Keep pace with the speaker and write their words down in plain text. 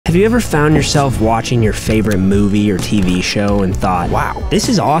Have you ever found yourself watching your favorite movie or TV show and thought, wow, this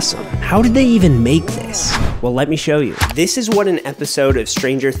is awesome. How did they even make this? Well, let me show you. This is what an episode of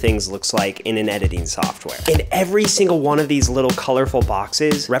Stranger Things looks like in an editing software. And every single one of these little colorful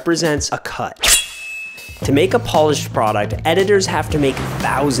boxes represents a cut. To make a polished product, editors have to make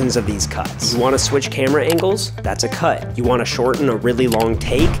thousands of these cuts. You want to switch camera angles? That's a cut. You want to shorten a really long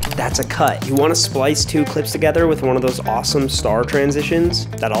take? That's a cut. You want to splice two clips together with one of those awesome star transitions?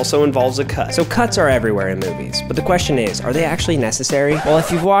 That also involves a cut. So cuts are everywhere in movies, but the question is, are they actually necessary? Well, if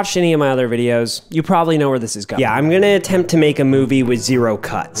you've watched any of my other videos, you probably know where this is going. Yeah, I'm gonna attempt to make a movie with 0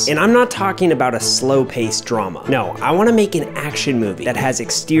 cuts. And I'm not talking about a slow-paced drama. No, I want to make an action movie that has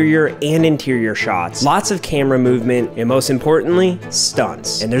exterior and interior shots, lots of camera movement, and most importantly,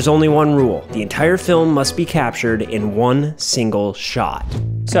 stunts. And there's only one rule. The entire film must be captured in one single shot.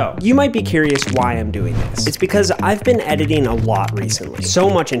 So, you might be curious why I'm doing this. It's because I've been editing a lot recently. So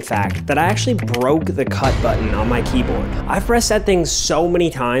much, in fact, that I actually broke the cut button on my keyboard. I've pressed that thing so many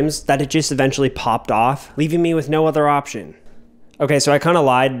times that it just eventually popped off, leaving me with no other option. Okay, so I kind of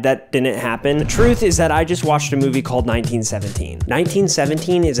lied, that didn't happen. The truth is that I just watched a movie called 1917.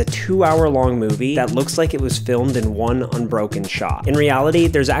 1917 is a 2-hour-long movie that looks like it was filmed in one unbroken shot. In reality,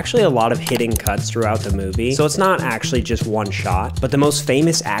 there's actually a lot of hidden cuts throughout the movie, so it's not actually just one shot, but the most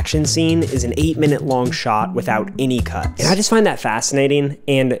famous action scene is an 8-minute long shot without any cuts. And I just find that fascinating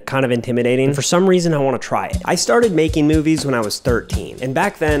and kind of intimidating. For some reason, I want to try it. I started making movies when I was 13, and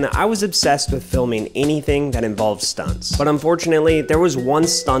back then, I was obsessed with filming anything that involved stunts. But unfortunately, there was one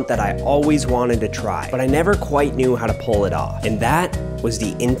stunt that I always wanted to try, but I never quite knew how to pull it off, and that was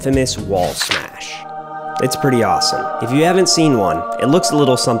the infamous wall smash. It's pretty awesome. If you haven't seen one, it looks a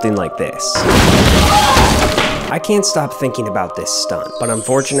little something like this. I can't stop thinking about this stunt, but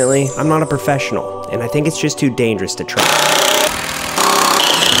unfortunately, I'm not a professional, and I think it's just too dangerous to try.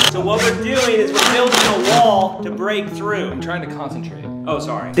 So what we're doing is we're building a wall to break through. I'm trying to concentrate. Oh,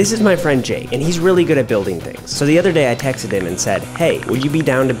 sorry. This is my friend Jake, and he's really good at building things. So the other day I texted him and said, hey, would you be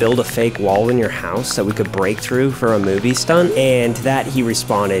down to build a fake wall in your house that we could break through for a movie stunt? And to that he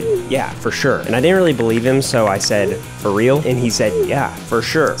responded, yeah, for sure. And I didn't really believe him, so I said, for real? And he said, yeah, for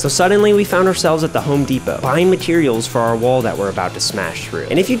sure. So suddenly we found ourselves at the Home Depot, buying materials for our wall that we're about to smash through.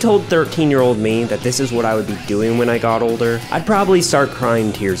 And if you told 13-year-old me that this is what I would be doing when I got older, I'd probably start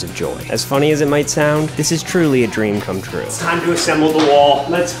crying tears of joy. As funny as it might sound, this is truly a dream come true. It's time to assemble the wall.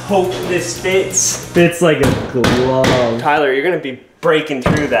 Let's hope this fits. Fits like a glove. Tyler, you're gonna be breaking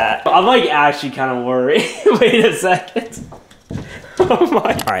through that. I'm like actually kind of worried. Wait a second. Oh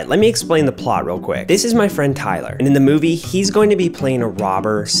my. All right, let me explain the plot real quick. This is my friend Tyler, and in the movie, he's going to be playing a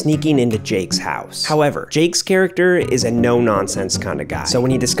robber sneaking into Jake's house. However, Jake's character is a no-nonsense kind of guy. So when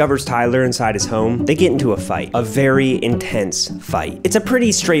he discovers Tyler inside his home, they get into a fight. A very intense fight. It's a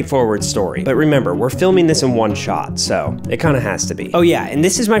pretty straightforward story, but remember, we're filming this in one shot, so it kind of has to be. Oh yeah, and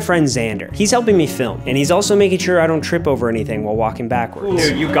this is my friend Xander. He's helping me film, and he's also making sure I don't trip over anything while walking backwards.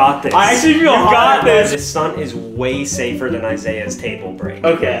 Dude, you got this. I actually feel you got this. This stunt is way safer than Isaiah's table break.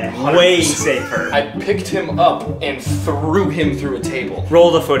 Okay, way safer. I picked him up and threw him through a table.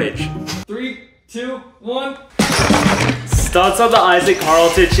 Roll the footage. 3, 2, 1. Stunts on the Isaac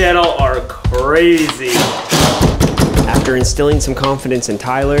Carlton channel are crazy. After instilling some confidence in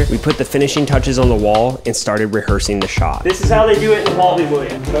Tyler, we put the finishing touches on the wall and started rehearsing the shot. This is how they do it in Hollywood.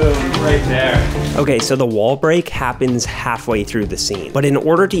 Boom, right there. Okay, so the wall break happens halfway through the scene. But in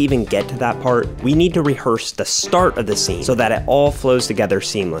order to even get to that part, we need to rehearse the start of the scene so that it all flows together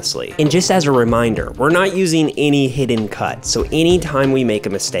seamlessly. And just as a reminder, we're not using any hidden cuts. So anytime we make a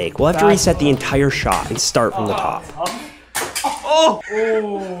mistake, we'll have to reset the entire shot and start from the top.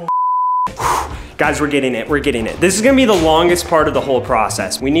 Oh. Guys, we're getting it, we're getting it. This is gonna be the longest part of the whole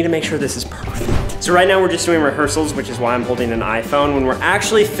process. We need to make sure this is perfect. So right now we're just doing rehearsals, which is why I'm holding an iPhone. When we're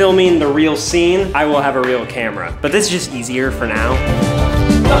actually filming the real scene, I will have a real camera. But this is just easier for now.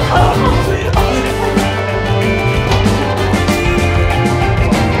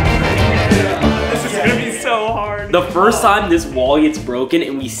 The first time this wall gets broken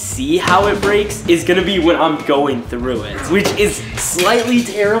and we see how it breaks is gonna be when I'm going through it, which is slightly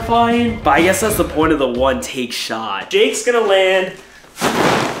terrifying, but I guess that's the point of the one take shot. Jake's gonna land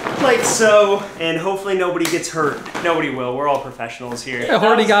like so, and hopefully nobody gets hurt. Nobody will, we're all professionals here. Yeah,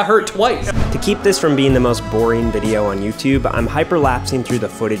 Hardy got hurt twice. To keep this from being the most boring video on YouTube, I'm hyperlapsing through the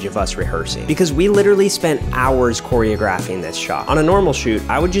footage of us rehearsing, because we literally spent hours choreographing this shot. On a normal shoot,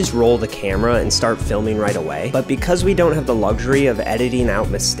 I would just roll the camera and start filming right away, but because we don't have the luxury of editing out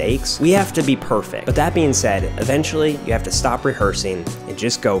mistakes, we have to be perfect. But that being said, eventually you have to stop rehearsing and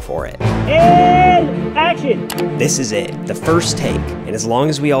just go for it. And action! This is it, the first take, and as long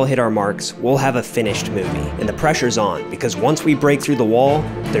as we all hit our marks, we'll have a finished movie. And the pressure's on, because once we break through the wall,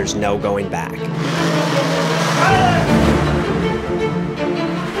 there's no going back.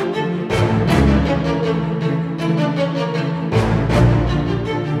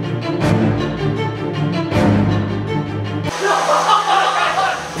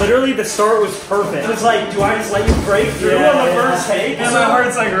 Literally, the start was perfect. It was like, do I just let you break through on the first take? And my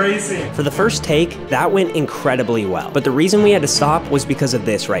heart's like racing. For the first take, that went incredibly well. But the reason we had to stop was because of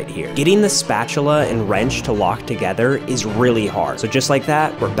this right here. Getting the spatula and wrench to lock together is really hard. So just like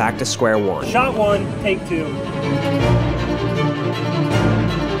that, we're back to square one. Shot one, take two.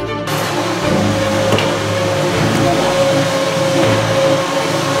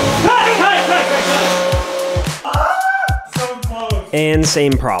 And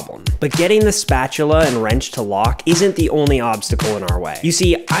same problem. But getting the spatula and wrench to lock isn't the only obstacle in our way. You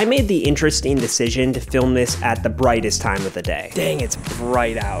see, I made the interesting decision to film this at the brightest time of the day. Dang, it's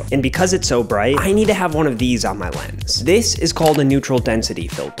bright out. And because it's so bright, I need to have one of these on my lens. This is called a neutral density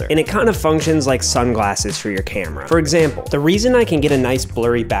filter, and it kind of functions like sunglasses for your camera. For example, the reason I can get a nice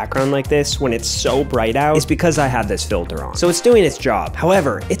blurry background like this when it's so bright out is because I have this filter on. So it's doing its job.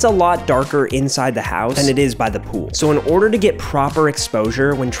 However, it's a lot darker inside the house than it is by the pool. So in order to get proper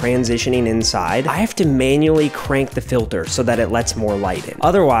exposure when transitioning inside, I have to manually crank the filter so that it lets more light in.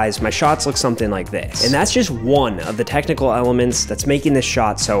 Otherwise, my shots look something like this. And that's just one of the technical elements that's making this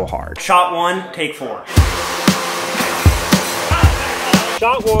shot so hard. Shot one, take four.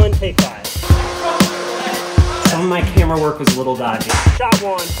 Shot one, take five. Some of my camera work was a little dodgy. Shot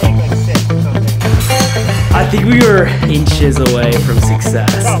one, take like six or something. I think we were inches away from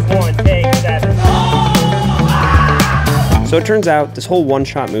success. Shot one, take seven. So it turns out this whole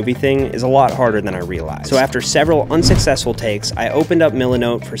one-shot movie thing is a lot harder than I realized. So after several unsuccessful takes, I opened up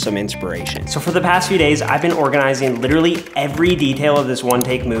Milanote for some inspiration. So for the past few days, I've been organizing literally every detail of this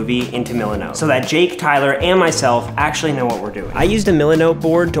one-take movie into Milanote so that Jake, Tyler, and myself actually know what we're doing. I used a Milanote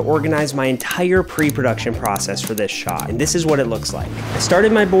board to organize my entire pre-production process for this shot, and this is what it looks like. I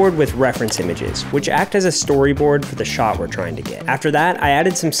started my board with reference images, which act as a storyboard for the shot we're trying to get. After that, I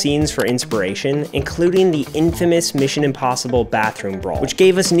added some scenes for inspiration, including the infamous Mission Impossible bathroom brawl, which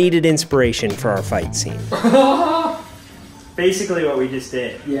gave us needed inspiration for our fight scene. Basically what we just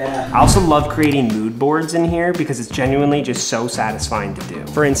did. Yeah. I also love creating mood boards in here because it's genuinely just so satisfying to do.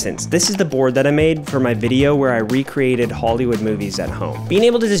 For instance, this is the board that I made for my video where I recreated Hollywood movies at home. Being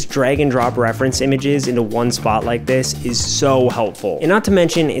able to just drag and drop reference images into one spot like this is so helpful. And not to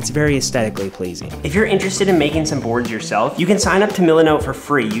mention, it's very aesthetically pleasing. If you're interested in making some boards yourself, you can sign up to Milanote for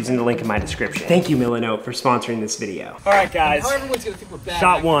free using the link in my description. Thank you, Milanote, for sponsoring this video. All right, guys. Everyone's gonna think we're bad.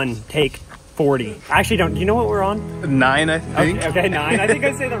 Shot one, take 40. Actually, do you know what we're on? 9, I think. Okay, 9. I think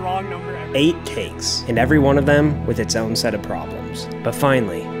I say the wrong number. 8 takes, and every one of them with its own set of problems. But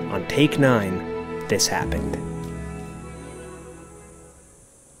finally, on take 9, this happened.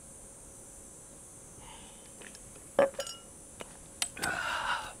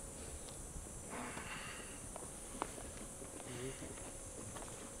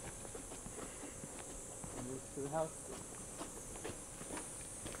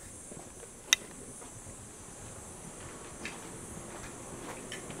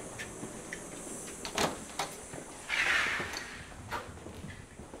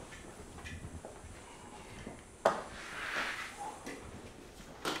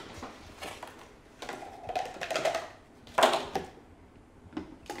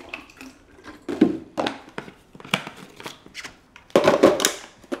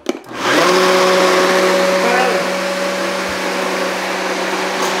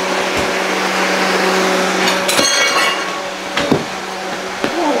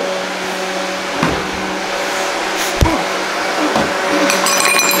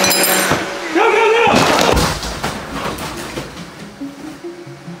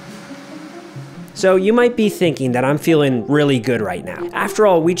 So you might be thinking that I'm feeling really good right now. After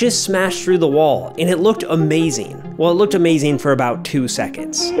all, we just smashed through the wall and it looked amazing. Well, it looked amazing for about 2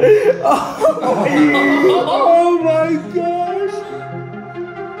 seconds. Oh my gosh!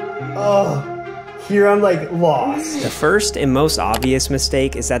 Oh, Here I'm like lost. The first and most obvious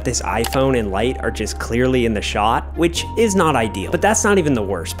mistake is that this iPhone and light are just clearly in the shot, which is not ideal. But that's not even the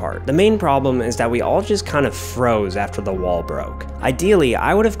worst part. The main problem is that we all just kind of froze after the wall broke. Ideally,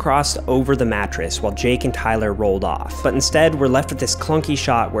 I would have crossed over the mattress while Jake and Tyler rolled off, but instead we're left with this clunky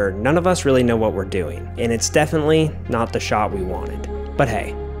shot where none of us really know what we're doing, and it's definitely not the shot we wanted. But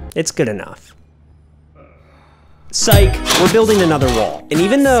hey, it's good enough. Psych, we're building another wall. And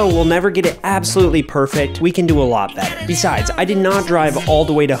even though we'll never get it absolutely perfect, we can do a lot better. Besides, I did not drive all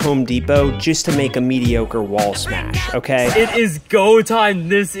the way to Home Depot just to make a mediocre wall smash, okay? It is go time.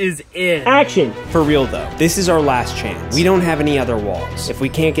 This is it. Action! For real though, this is our last chance. We don't have any other walls. If we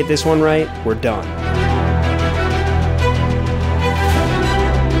can't get this one right, we're done.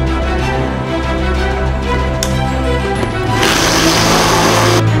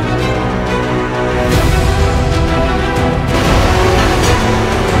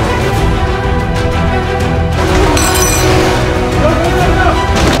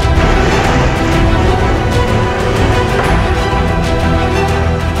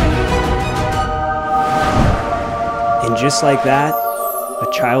 And just like that,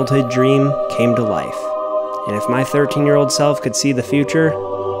 a childhood dream came to life. And if my 13-year-old self could see the future,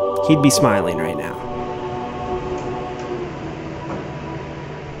 he'd be smiling right now.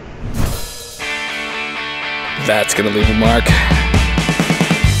 That's gonna leave a mark.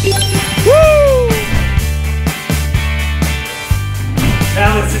 Woo!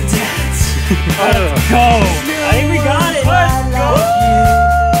 That was intense. Let's go. I think we got it. Let's go.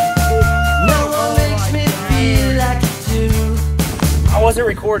 I wasn't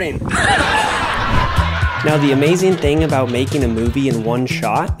recording. Now, the amazing thing about making a movie in one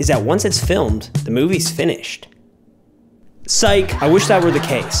shot is that once it's filmed, the movie's finished. Psych, I wish that were the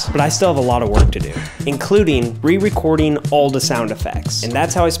case, but I still have a lot of work to do, including re-recording all the sound effects. And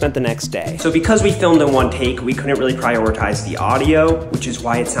that's how I spent the next day. So because we filmed in one take, we couldn't really prioritize the audio, which is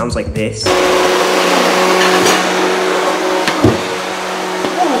why it sounds like this.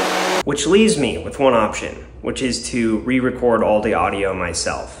 Which leaves me with one option, which is to re-record all the audio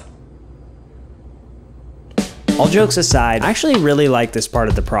myself. All jokes aside, I actually really like this part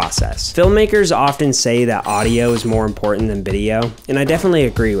of the process. Filmmakers often say that audio is more important than video, and I definitely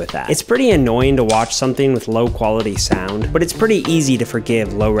agree with that. It's pretty annoying to watch something with low quality sound, but it's pretty easy to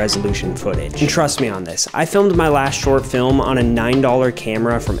forgive low resolution footage. And trust me on this, I filmed my last short film on a $9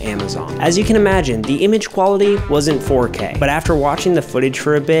 camera from Amazon. As you can imagine, the image quality wasn't 4K, but after watching the footage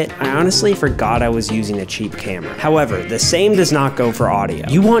for a bit, I honestly forgot I was using a cheap camera. However, the same does not go for audio.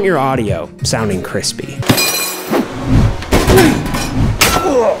 You want your audio sounding crispy.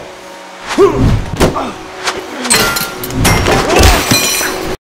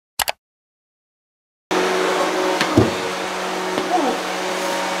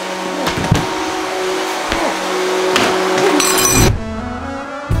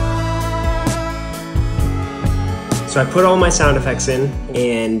 So I put all my sound effects in,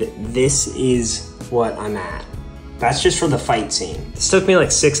 and this is what I'm at. That's just for the fight scene. This took me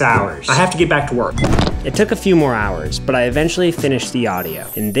like 6 hours. I have to get back to work. It took a few more hours, but I eventually finished the audio.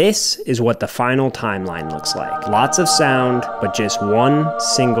 And this is what the final timeline looks like. Lots of sound, but just one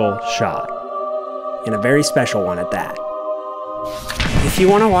single shot. And a very special one at that. If you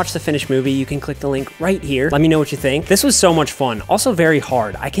want to watch the finished movie, you can click the link right here. Let me know what you think. This was so much fun, also very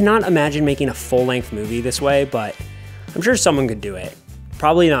hard. I cannot imagine making a full-length movie this way, but I'm sure someone could do it.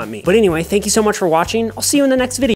 Probably not me. But anyway, thank you so much for watching. I'll see you in the next video.